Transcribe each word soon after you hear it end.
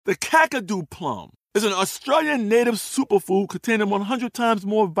The Kakadu plum is an Australian native superfood containing 100 times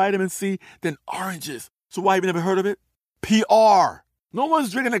more vitamin C than oranges. So why have you never heard of it? PR. No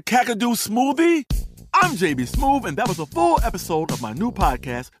one's drinking a Kakadu smoothie? I'm JB Smooth, and that was a full episode of my new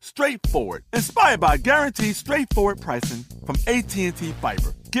podcast, Straightforward, inspired by guaranteed straightforward pricing from AT&T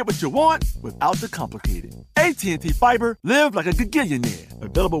Fiber. Get what you want without the complicated. AT&T Fiber, live like a gigillionaire.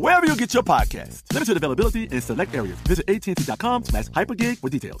 Available wherever you get your podcasts. Limited availability in select areas. Visit AT&T.com/hypergig for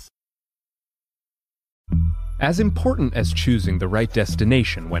details. As important as choosing the right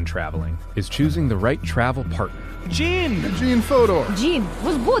destination when traveling is choosing the right travel partner. Gene Fodor. Gene,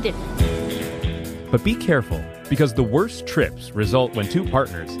 was good. But be careful, because the worst trips result when two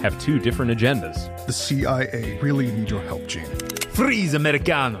partners have two different agendas. The CIA really need your help, Gene. Freeze,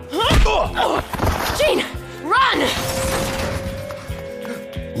 Americano! Gene, run!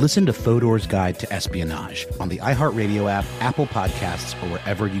 Listen to Fodor's Guide to Espionage on the iHeartRadio app, Apple Podcasts, or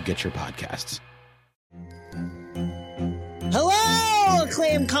wherever you get your podcasts. Hello,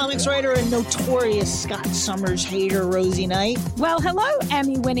 acclaimed comics writer and notorious Scott Summers hater, Rosie Knight. Well, hello,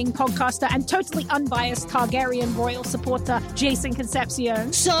 Emmy-winning podcaster and totally unbiased Targaryen royal supporter, Jason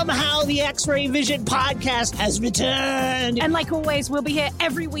Concepcion. Somehow the X-Ray Vision podcast has returned. And like always, we'll be here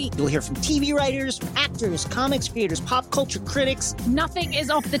every week. You'll hear from TV writers, actors, comics creators, pop culture critics. Nothing is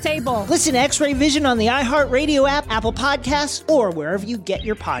off the table. Listen to X-Ray Vision on the iHeartRadio app, Apple Podcasts, or wherever you get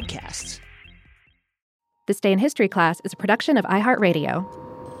your podcasts. This Day in History class is a production of iHeartRadio.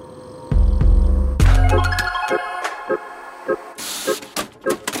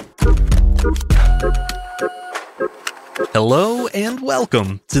 Hello and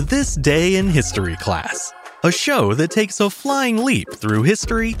welcome to This Day in History class, a show that takes a flying leap through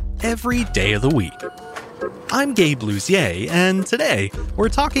history every day of the week. I'm Gabe Luzier, and today we're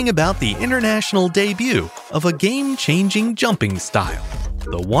talking about the international debut of a game-changing jumping style,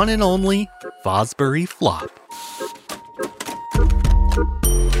 the one and only Fosbury flop.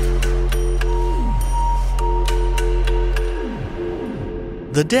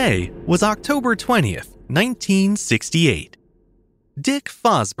 The day was October 20th, 1968. Dick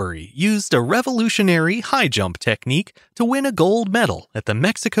Fosbury used a revolutionary high jump technique to win a gold medal at the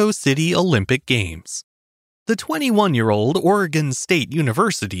Mexico City Olympic Games. The 21-year-old Oregon State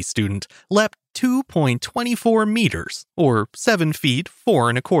University student leapt 2.24 meters, or 7 feet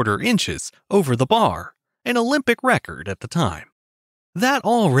 4 1/4 inches, over the bar, an Olympic record at the time. That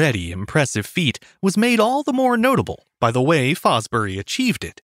already impressive feat was made all the more notable by the way Fosbury achieved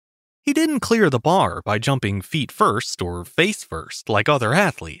it. He didn't clear the bar by jumping feet first or face first like other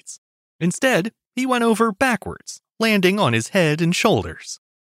athletes. Instead, he went over backwards, landing on his head and shoulders.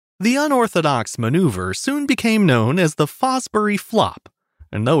 The unorthodox maneuver soon became known as the Fosbury flop,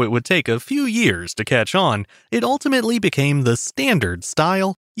 and though it would take a few years to catch on, it ultimately became the standard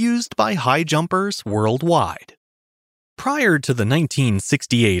style used by high jumpers worldwide. Prior to the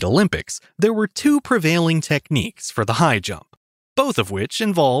 1968 Olympics, there were two prevailing techniques for the high jump, both of which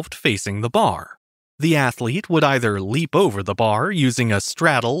involved facing the bar. The athlete would either leap over the bar using a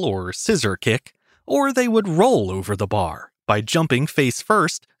straddle or scissor kick, or they would roll over the bar by jumping face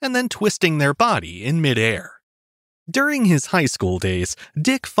first and then twisting their body in midair. During his high school days,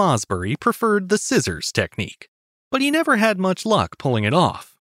 Dick Fosbury preferred the scissors technique, but he never had much luck pulling it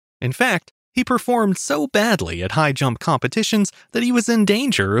off. In fact, he performed so badly at high jump competitions that he was in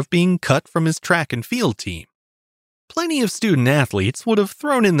danger of being cut from his track and field team. Plenty of student athletes would have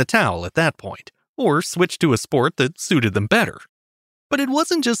thrown in the towel at that point, or switched to a sport that suited them better. But it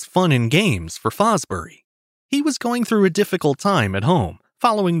wasn't just fun and games for Fosbury. He was going through a difficult time at home,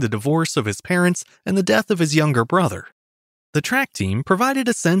 following the divorce of his parents and the death of his younger brother. The track team provided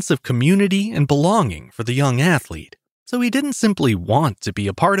a sense of community and belonging for the young athlete, so he didn't simply want to be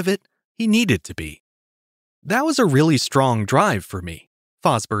a part of it, he needed to be. "That was a really strong drive for me,"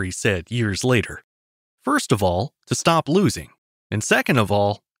 Fosbury said years later. "First of all, to stop losing, and second of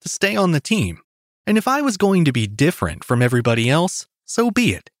all, to stay on the team. And if I was going to be different from everybody else, so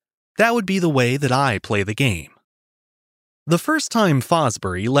be it. That would be the way that I play the game." The first time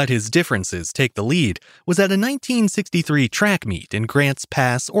Fosbury let his differences take the lead was at a 1963 track meet in Grants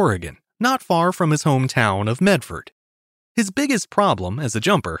Pass, Oregon, not far from his hometown of Medford. His biggest problem as a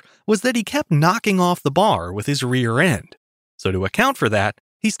jumper was that he kept knocking off the bar with his rear end. So to account for that,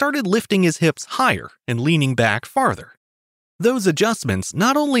 he started lifting his hips higher and leaning back farther. Those adjustments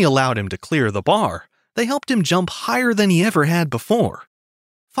not only allowed him to clear the bar, they helped him jump higher than he ever had before.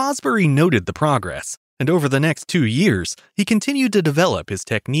 Fosbury noted the progress, and over the next 2 years, he continued to develop his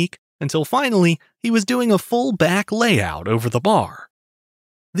technique until finally he was doing a full back layout over the bar.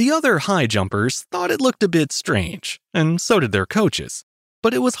 The other high jumpers thought it looked a bit strange, and so did their coaches.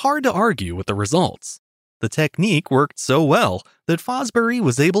 but it was hard to argue with the results. The technique worked so well that Fosbury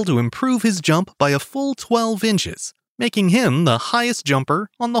was able to improve his jump by a full 12 inches, making him the highest jumper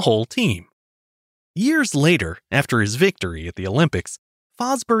on the whole team. Years later, after his victory at the Olympics,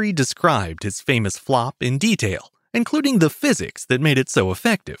 Fosbury described his famous flop in detail, including the physics that made it so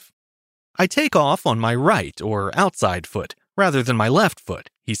effective. "I take off on my right or outside foot rather than my left foot,"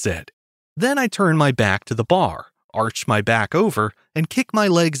 he said. "Then I turn my back to the bar, arch my back over, and kick my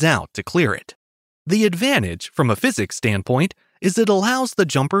legs out to clear it. The advantage, from a physics standpoint, is it allows the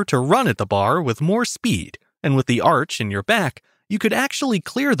jumper to run at the bar with more speed, and with the arch in your back, you could actually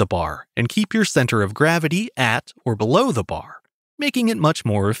clear the bar and keep your center of gravity at or below the bar, making it much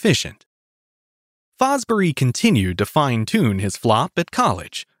more efficient." Fosbury continued to fine-tune his flop at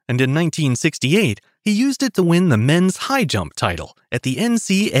college, and in 1968, he used it to win the men's high jump title at the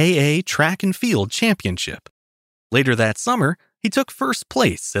NCAA Track and Field Championship. Later that summer, he took first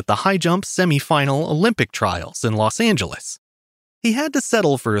place at the high jump semifinal Olympic trials in Los Angeles. He had to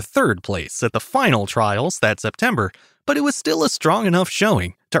settle for third place at the final trials that September, but it was still a strong enough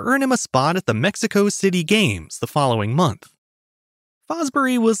showing to earn him a spot at the Mexico City Games the following month.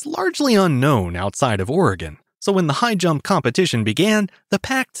 Fosbury was largely unknown outside of Oregon, so when the high jump competition began, the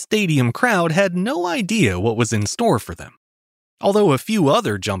packed stadium crowd had no idea what was in store for them. Although a few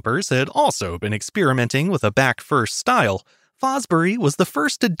other jumpers had also been experimenting with a back-first style, Fosbury was the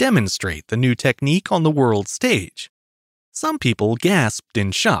first to demonstrate the new technique on the world stage. Some people gasped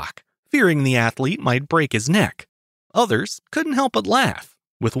in shock, fearing the athlete might break his neck. Others couldn't help but laugh,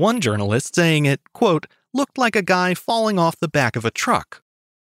 with one journalist saying it, quote, looked like a guy falling off the back of a truck.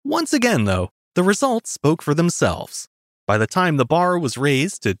 Once again, though, the results spoke for themselves. By the time the bar was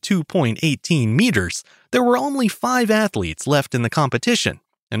raised to 2.18 meters, there were only 5 athletes left in the competition,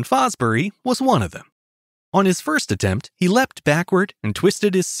 and Fosbury was one of them. On his first attempt, he leapt backward and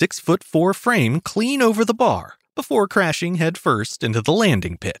twisted his 6'4" frame clean over the bar before crashing headfirst into the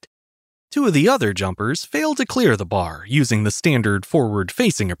landing pit. 2 of the other jumpers failed to clear the bar using the standard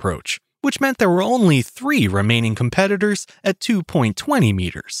forward-facing approach, which meant there were only 3 remaining competitors at 2.20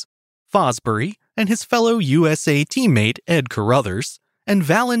 meters. Fosbury and his fellow USA teammate Ed Carruthers and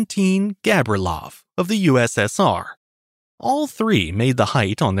Valentin Gabrilov of the USSR. All 3 made the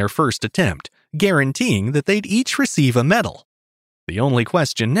height on their first attempt, guaranteeing that they'd each receive a medal. The only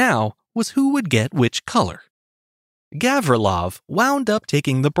question now was who would get which color. Gavrilov wound up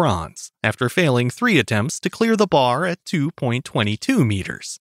taking the bronze after failing 3 attempts to clear the bar at 2.22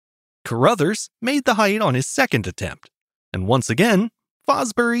 meters. Carruthers made the height on his second attempt, and once again,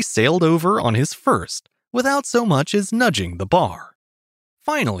 Fosbury sailed over on his first without so much as nudging the bar.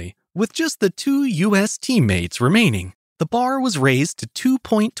 Finally, with just the 2 U.S. teammates remaining, the bar was raised to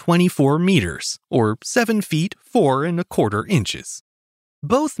 2.24 meters, or 7 feet 4 1/4 inches.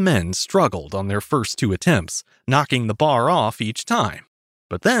 Both men struggled on their first 2 attempts, knocking the bar off each time.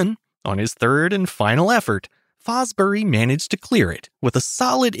 But then, on his third and final effort, Fosbury managed to clear it with a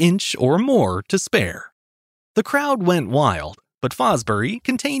solid inch or more to spare. The crowd went wild, but Fosbury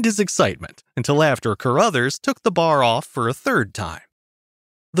contained his excitement until after Carruthers took the bar off for a third time.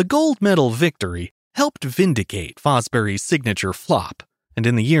 The gold medal victory helped vindicate Fosbury's signature flop, and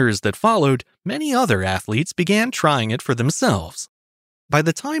in the years that followed, many other athletes began trying it for themselves. By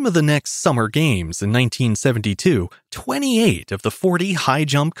the time of the next Summer Games in 1972, 28 of the 40 high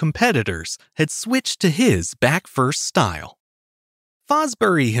jump competitors had switched to his back-first style.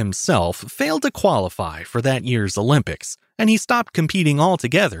 Fosbury himself failed to qualify for that year's Olympics, and he stopped competing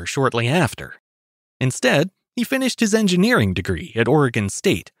altogether shortly after. Instead, he finished his engineering degree at Oregon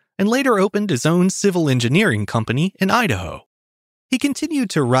State and later opened his own civil engineering company in Idaho. He continued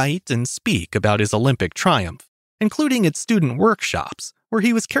to write and speak about his Olympic triumph, including at student workshops, where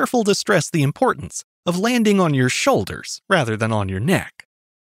he was careful to stress the importance of landing on your shoulders rather than on your neck.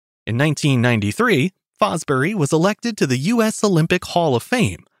 In 1993, Fosbury was elected to the U.S. Olympic Hall of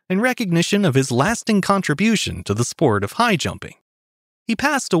Fame in recognition of his lasting contribution to the sport of high jumping. He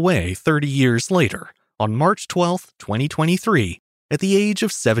passed away 30 years later, on March 12, 2023, at the age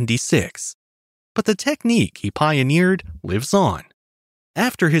of 76. But the technique he pioneered lives on.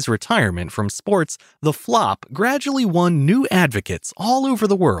 After his retirement from sports, the flop gradually won new advocates all over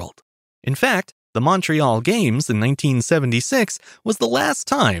the world. In fact, the Montreal Games in 1976 was the last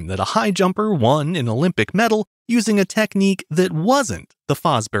time that a high jumper won an Olympic medal using a technique that wasn't the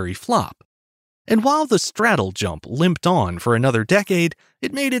Fosbury flop. And while the straddle jump limped on for another decade,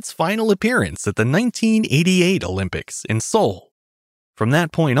 it made its final appearance at the 1988 Olympics in Seoul. From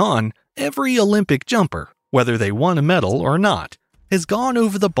that point on, every Olympic jumper, whether they won a medal or not, has gone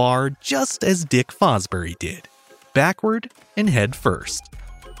over the bar just as Dick Fosbury did. backward and head first.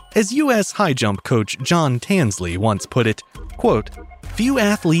 As U.S. high jump coach John Tansley once put it, quote, "Few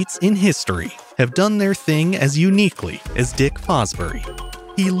athletes in history have done their thing as uniquely as Dick Fosbury.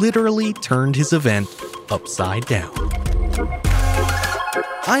 He literally turned his event upside down."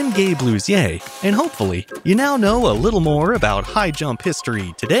 I'm Gabe Luzier, and hopefully you now know a little more about high jump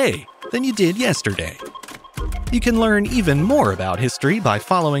history today than you did yesterday. You can learn even more about history by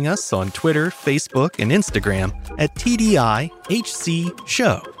following us on Twitter, Facebook, and Instagram at TDIHC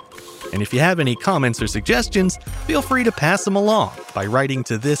Show. And if you have any comments or suggestions, feel free to pass them along by writing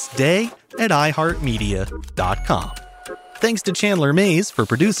to thisday@iheartmedia.com. Thanks to Chandler Mays for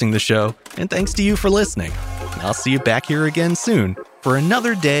producing the show, and thanks to you for listening. I'll see you back here again soon for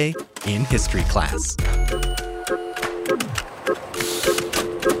another day in history class.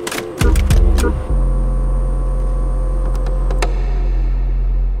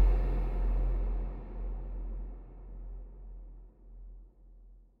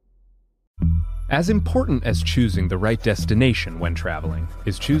 As important as choosing the right destination when traveling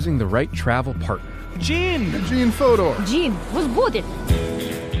is choosing the right travel partner. Gene Fodor. Gene, was будет?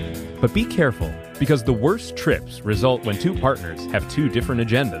 But be careful, because the worst trips result when two partners have two different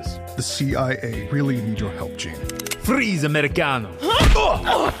agendas. The CIA really need your help, Gene. Freeze, Americano!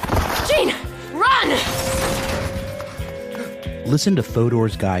 Gene, run! Listen to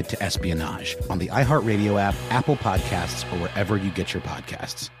Fodor's Guide to Espionage on the iHeartRadio app, Apple Podcasts, or wherever you get your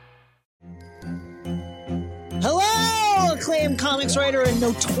podcasts. Hello, acclaimed comics writer and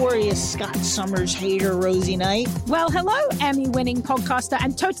notorious Scott Summers hater, Rosie Knight. Well, hello, Emmy-winning podcaster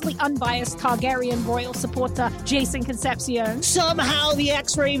and totally unbiased Targaryen royal supporter, Jason Concepcion. Somehow the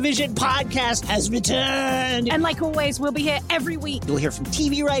X-Ray Vision podcast has returned. And like always, we'll be here every week. You'll hear from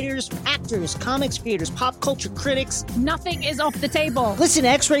TV writers, actors, comics creators, pop culture critics. Nothing is off the table. Listen to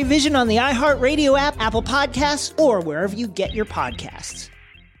X-Ray Vision on the iHeartRadio app, Apple Podcasts, or wherever you get your podcasts.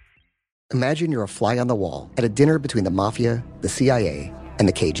 Imagine you're a fly on the wall at a dinner between the Mafia, the CIA, and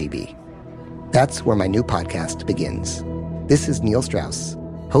the KGB. That's where my new podcast begins. This is Neil Strauss,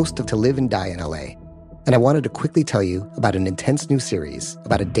 host of To Live and Die in LA, and I wanted to quickly tell you about an intense new series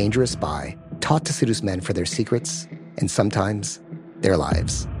about a dangerous spy taught to seduce men for their secrets and sometimes their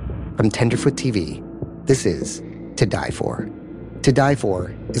lives. From Tenderfoot TV, this is To Die For. To Die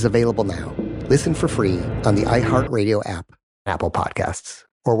For is available now. Listen for free on the iHeartRadio app, Apple Podcasts,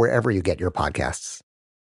 or wherever you get your podcasts.